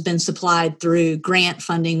that has been supplied through grant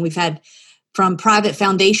funding. We've had from private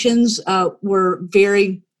foundations, were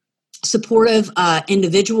very supportive.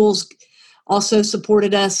 Individuals also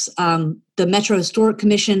supported us. The Metro Historic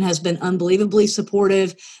Commission has been unbelievably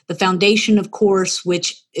supportive. The foundation, of course,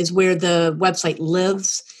 which is where the website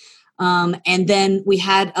lives. And then we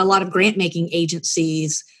had a lot of grant-making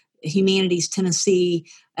agencies, Humanities Tennessee,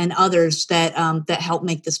 and others that help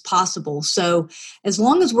make this possible. So as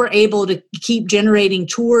long as we're able to keep generating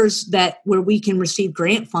tours where we can receive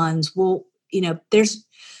grant funds,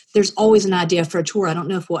 there's always an idea for a tour. I don't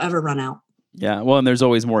know if we'll ever run out. Yeah, well, and there's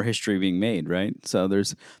always more history being made, right? So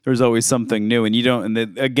there's always something new, and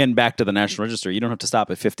again, back to the National Register, you don't have to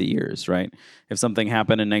stop at 50 years, right? If something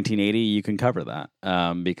happened in 1980, you can cover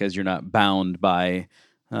that because you're not bound by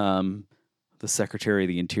the Secretary of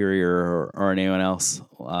the Interior or anyone else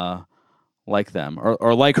like them,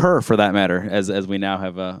 or like her for that matter, as we now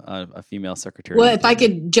have a female Secretary. Well, if I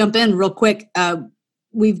could jump in real quick,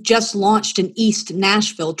 we've just launched an East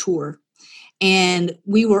Nashville tour. And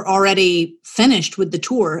we were already finished with the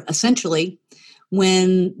tour, essentially,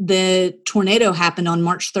 when the tornado happened on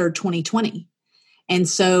March 3rd, 2020. And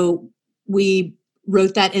so we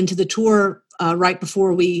wrote that into the tour right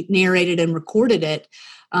before we narrated and recorded it.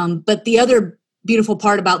 But the other beautiful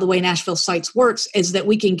part about the way Nashville Sites works is that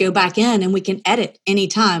we can go back in and we can edit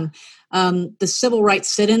anytime. The Civil Rights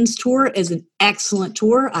Sit-ins tour is an excellent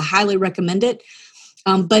tour. I highly recommend it.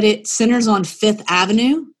 But it centers on Fifth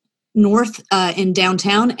Avenue North in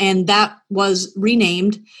downtown, and that was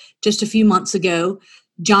renamed just a few months ago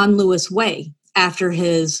John Lewis Way after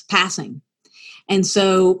his passing. And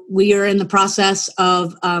so we are in the process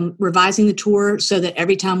of revising the tour so that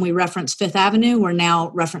every time we reference Fifth Avenue, we're now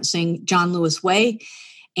referencing John Lewis Way.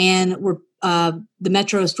 And the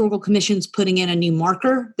Metro Historical Commission's putting in a new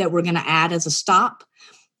marker that we're going to add as a stop.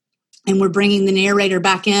 And we're bringing the narrator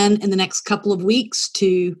back in the next couple of weeks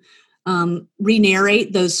to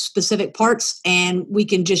re-narrate those specific parts, and we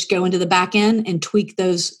can just go into the back end and tweak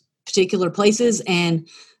those particular places, and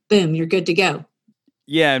boom, you're good to go.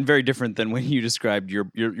 Yeah, and very different than when you described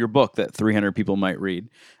your book that 300 people might read.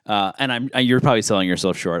 And you're probably selling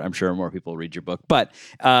yourself short. I'm sure more people read your book, but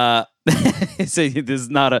so this is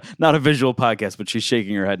not a visual podcast. But she's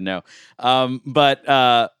shaking her head no.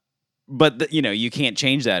 But but you can't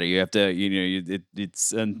change that, or you have to,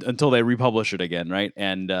 it's until they republish it again, right?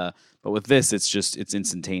 And but with this, it's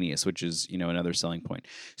instantaneous, which is another selling point.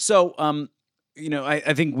 So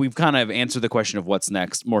I think we've kind of answered the question of what's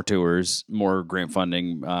next: more tours, more grant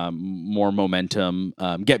funding, more momentum,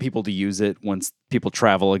 get people to use it once people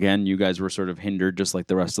travel again. You guys were sort of hindered, just like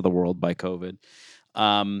the rest of the world, by COVID.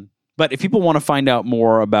 But if people want to find out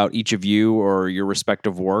more about each of you or your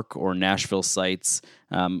respective work or Nashville sites,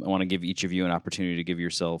 I want to give each of you an opportunity to give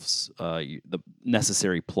yourselves the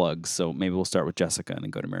necessary plugs. So maybe we'll start with Jessica and then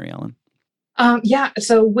go to Mary Ellen.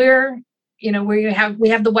 So we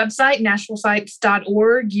have the website,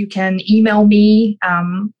 NashvilleSites.org. You can email me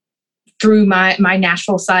through my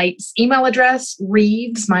Nashville Sites email address,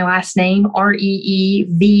 Reeves, my last name,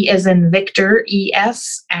 REEV as in Victor,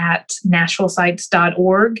 ES at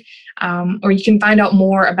NashvilleSites.org. Or you can find out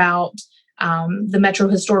more about the Metro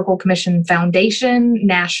Historical Commission Foundation,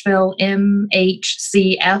 Nashville, MHCF.org.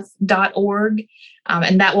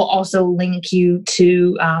 And that will also link you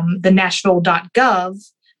to the Nashville.gov,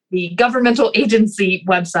 the governmental agency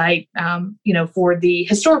website, for the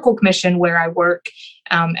Historical Commission where I work.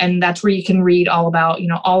 And that's where you can read all about,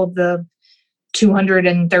 all of the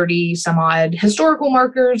 230 some odd historical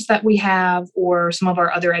markers that we have, or some of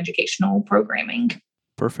our other educational programming.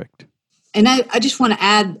 Perfect. And I just want to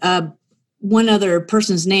add one other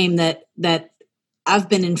person's name that I've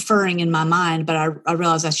been inferring in my mind, but I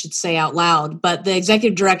realize I should say out loud. But the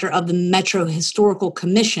executive director of the Metro Historical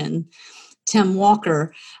Commission, Tim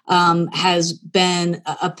Walker, has been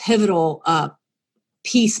a pivotal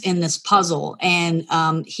piece in this puzzle. And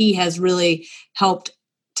he has really helped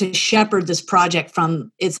to shepherd this project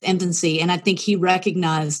from its infancy. And I think he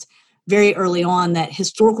recognized very early on that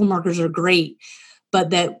historical markers are great,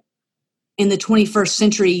 but that in the 21st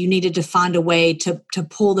century, you needed to find a way to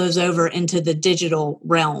pull those over into the digital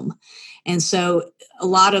realm. And so a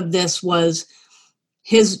lot of this was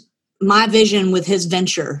my vision with his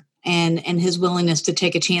venture and his willingness to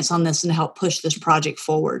take a chance on this and help push this project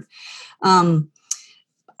forward.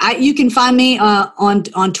 You can find me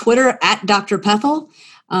on Twitter at Dr. Pethel,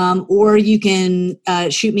 or you can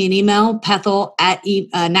shoot me an email, Pethel at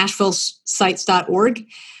NashvilleSites.org.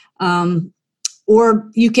 Or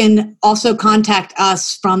you can also contact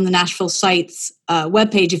us from the Nashville Sites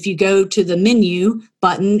webpage if you go to the menu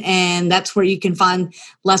button, and that's where you can find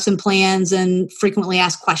lesson plans and frequently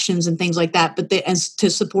asked questions and things like that, and to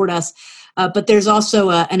support us. But there's also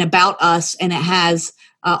an About Us, and it has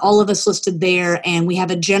all of us listed there, and we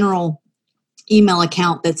have a general email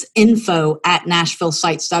account that's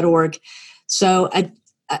info@NashvilleSites.org. So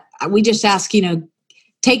we just ask,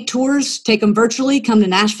 take tours, take them virtually, come to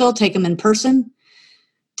Nashville, take them in person.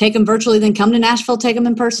 Take them virtually, then come to Nashville, take them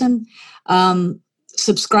in person.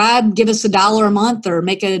 Subscribe, give us $1 a month or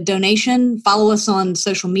make a donation. Follow us on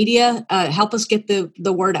social media. Help us get the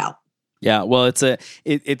word out. Yeah, well, it's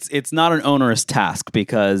not an onerous task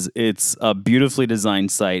because it's a beautifully designed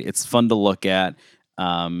site. It's fun to look at.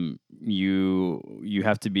 You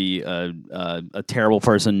have to be a terrible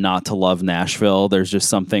person not to love Nashville. There's just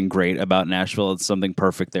something great about Nashville. It's something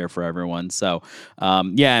perfect there for everyone. So,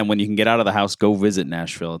 and when you can get out of the house, go visit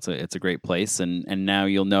Nashville. It's a great place, and now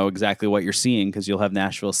you'll know exactly what you're seeing because you'll have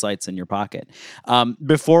Nashville sites in your pocket.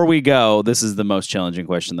 Before we go, this is the most challenging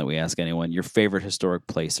question that we ask anyone: your favorite historic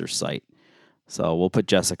place or site. So we'll put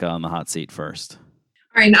Jessica on the hot seat first.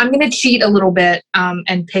 All right, I'm going to cheat a little bit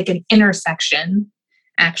and pick an intersection,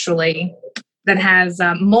 actually, that has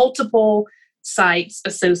multiple sites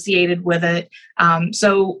associated with it.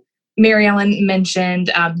 So Mary Ellen mentioned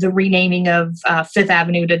the renaming of Fifth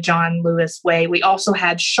Avenue to John Lewis Way. We also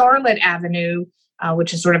had Charlotte Avenue,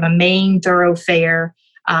 which is sort of a main thoroughfare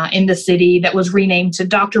in the city that was renamed to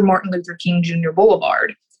Dr. Martin Luther King Jr.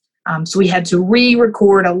 Boulevard. So we had to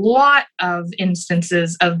re-record a lot of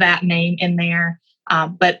instances of that name in there.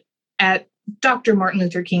 But at Dr. Martin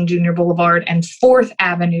Luther King Jr. Boulevard and 4th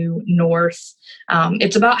Avenue North,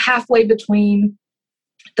 it's about halfway between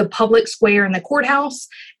the public square and the courthouse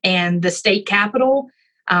and the state capitol.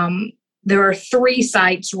 There are 3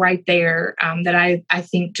 sites right there that I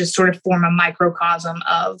think just sort of form a microcosm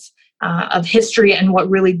of history and what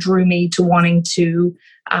really drew me to wanting to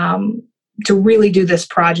really do this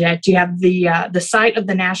project. You have the site of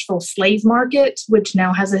the Nashville Slave Market, which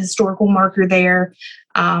now has a historical marker there.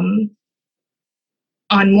 On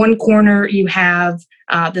one corner, you have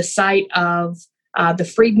the site of the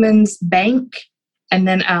Freedmen's Bank, and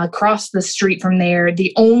then across the street from there,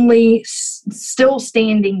 the only still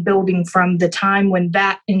standing building from the time when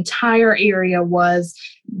that entire area was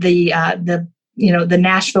the the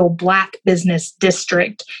Nashville Black Business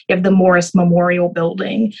District. You have the Morris Memorial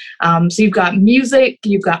Building. So you've got music,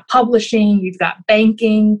 you've got publishing, you've got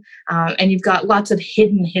banking, and you've got lots of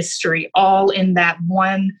hidden history all in that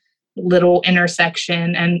one little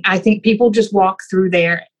intersection. And I think people just walk through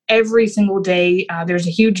there every single day. There's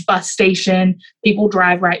a huge bus station. People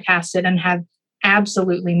drive right past it and have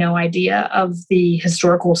absolutely no idea of the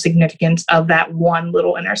historical significance of that one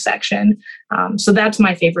little intersection. So that's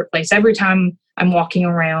my favorite place. Every time I'm walking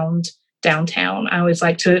around downtown, I always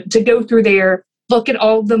like to go through there, look at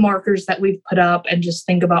all the markers that we've put up, and just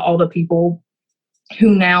think about all the people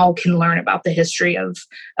who now can learn about the history of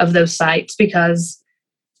those sites, because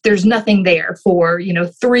there's nothing there for,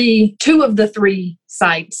 two of the three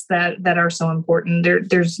sites that are so important.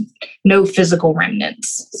 There's no physical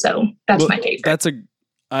remnants. So that's my favorite.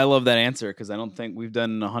 I love that answer, because I don't think we've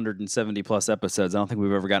done 170 plus episodes. I don't think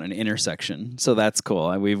we've ever gotten an intersection. So that's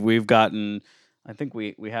cool. We've gotten, I think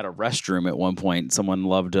we had a restroom at one point. Someone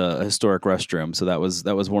loved a historic restroom. So that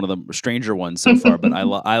was one of the stranger ones so far, but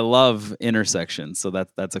I love intersections. So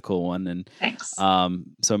that's a cool one. And thanks.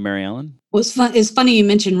 So Mary Ellen? Well, it's funny you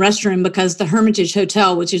mentioned restroom, because the Hermitage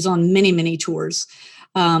Hotel, which is on many, many tours,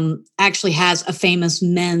 actually has a famous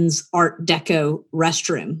men's Art Deco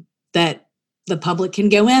restroom that the public can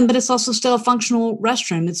go in, but it's also still a functional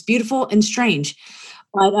restroom. It's beautiful and strange.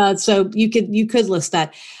 But so you could list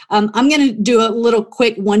that. I'm going to do a little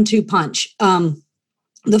quick 1-2 punch.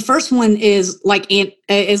 The first one is like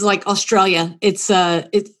Australia. It's a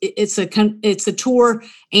tour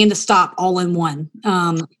and a stop all in one.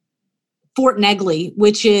 Fort Negley,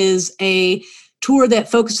 which is a tour that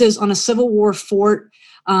focuses on a Civil War fort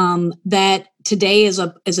that today is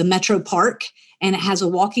a metro park, and it has a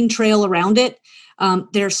walking trail around it.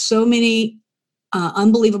 There's so many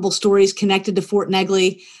unbelievable stories connected to Fort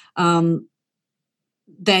Negley that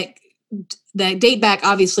date back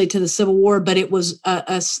obviously to the Civil War, but it was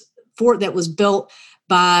a fort that was built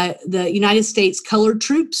by the United States colored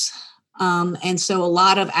troops. And so a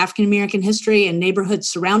lot of African-American history and neighborhoods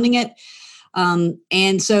surrounding it.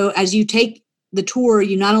 And so as you take the tour,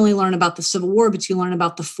 you not only learn about the Civil War, but you learn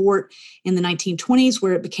about the fort in the 1920s,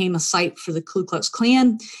 where it became a site for the Ku Klux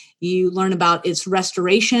Klan. You learn about its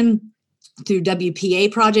restoration through WPA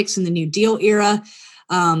projects in the New Deal era.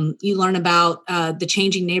 You learn about the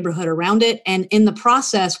changing neighborhood around it. And in the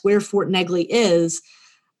process, where Fort Negley is,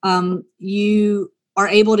 you are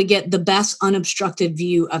able to get the best unobstructed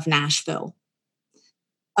view of Nashville,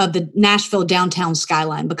 of the Nashville downtown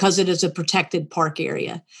skyline, because it is a protected park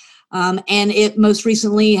area. And it most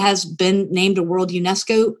recently has been named a World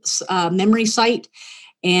UNESCO memory site,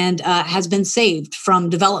 and has been saved from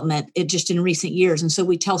development just in recent years. And so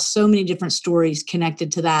we tell so many different stories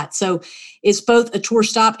connected to that. So it's both a tour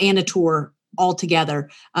stop and a tour all together.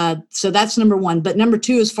 So that's number one. But number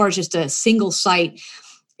two, as far as just a single site,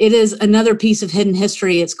 it is another piece of hidden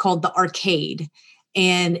history. It's called the Arcade.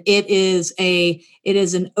 And it is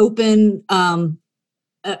an open,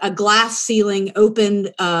 a glass ceiling, open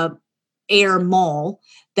air mall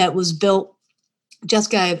that was built,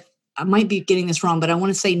 Jessica, I might be getting this wrong, but I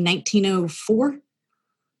want to say 1904.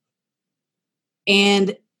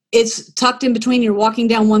 And it's tucked in between. You're walking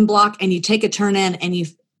down one block and you take a turn in, and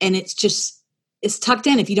it's tucked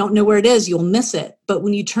in. If you don't know where it is, you'll miss it. But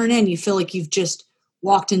when you turn in, you feel like you've just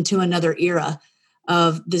walked into another era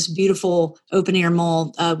of this beautiful open air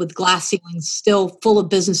mall with glass ceilings, still full of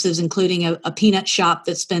businesses, including a peanut shop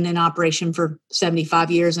that's been in operation for 75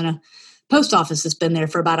 years and a post office that's been there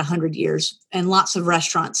for about 100 years, and lots of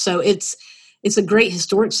restaurants. So it's a great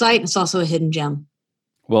historic site, and it's also a hidden gem.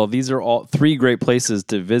 Well, these are all three great places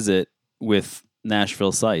to visit with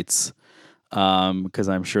Nashville sites, because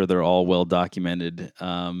I'm sure they're all well documented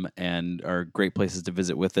and are great places to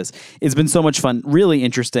visit with this. It's been so much fun, really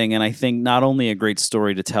interesting, and I think not only a great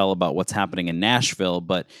story to tell about what's happening in Nashville,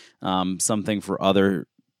 but something for other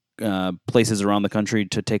places around the country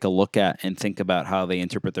to take a look at and think about how they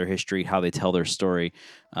interpret their history, how they tell their story.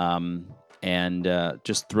 And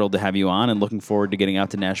just thrilled to have you on, and looking forward to getting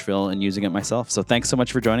out to Nashville and using it myself. So thanks so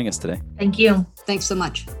much for joining us today. Thank you. Thanks so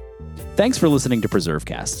much. Thanks for listening to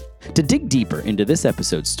PreserveCast. To dig deeper into this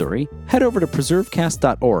episode's story, head over to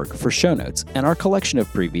preservecast.org for show notes and our collection of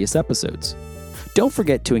previous episodes. Don't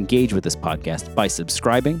forget to engage with this podcast by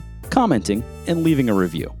subscribing, commenting, and leaving a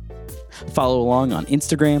review. Follow along on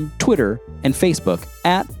Instagram, Twitter, and Facebook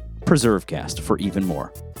at PreserveCast for even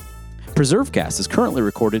more. PreserveCast is currently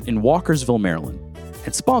recorded in Walkersville, Maryland,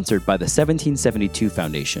 and sponsored by the 1772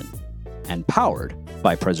 Foundation, and powered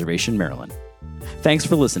by Preservation Maryland. Thanks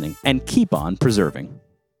for listening, and keep on preserving.